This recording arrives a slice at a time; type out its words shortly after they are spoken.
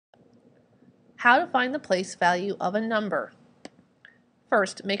How to find the place value of a number.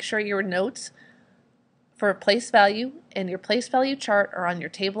 First, make sure your notes for place value and your place value chart are on your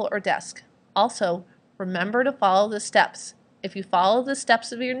table or desk. Also, remember to follow the steps. If you follow the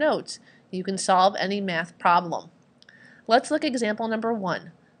steps of your notes, you can solve any math problem. Let's look at example number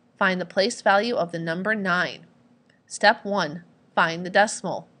 1. Find the place value of the number 9. Step 1. Find the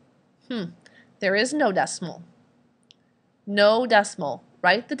decimal. There is no decimal. No decimal.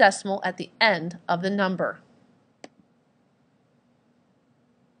 Write the decimal at the end of the number.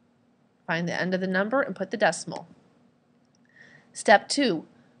 Find the end of the number and put the decimal. Step 2.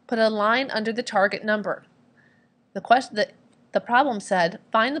 Put a line under the target number. The problem said,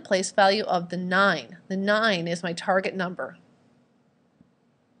 find the place value of the 9. The 9 is my target number.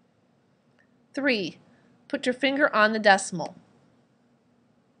 3. Put your finger on the decimal.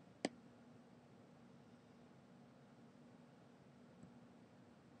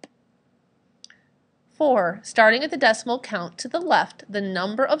 4. Starting at the decimal, count to the left the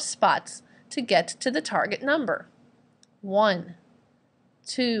number of spots to get to the target number. 1,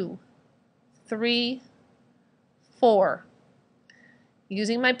 2, 3, 4.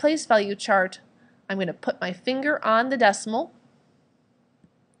 Using my place value chart, I'm going to put my finger on the decimal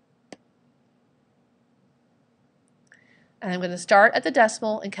and I'm going to start at the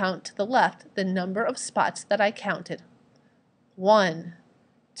decimal and count to the left the number of spots that I counted. 1,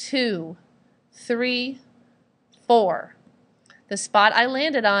 2, 3, 4. The spot I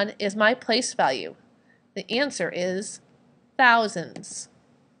landed on is my place value. The answer is thousands.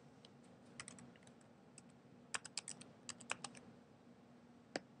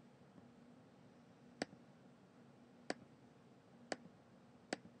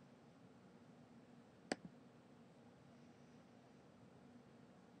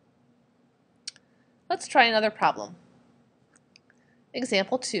 Let's try another problem.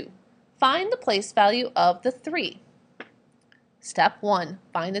 Example 2. Find the place value of the 3. Step 1.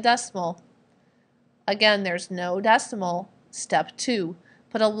 Find the decimal. Again, there's no decimal. Step 2.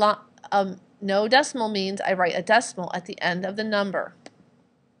 No decimal means I write a decimal at the end of the number.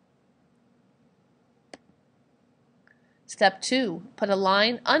 Step 2. Put a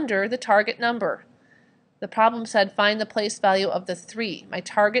line under the target number. The problem said find the place value of the 3. My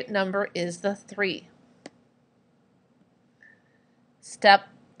target number is the 3. Step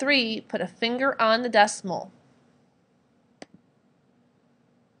 3. Put a finger on the decimal.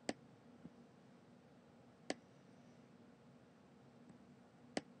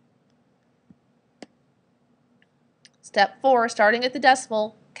 Step 4. Starting at the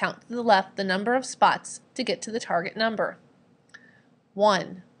decimal, count to the left the number of spots to get to the target number.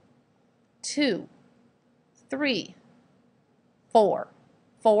 1, 2, 3, 4.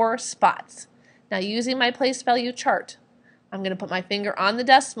 4 spots. Now using my place value chart, I'm going to put my finger on the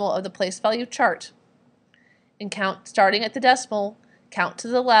decimal of the place value chart and count, starting at the decimal, count to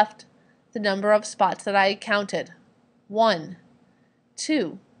the left the number of spots that I counted. 1,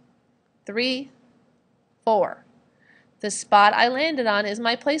 2, 3, 4. The spot I landed on is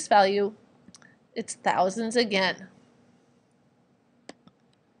my place value. It's thousands again.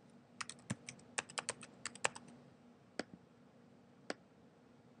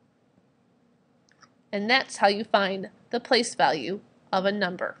 And that's how you find the place value of a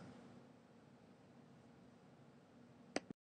number.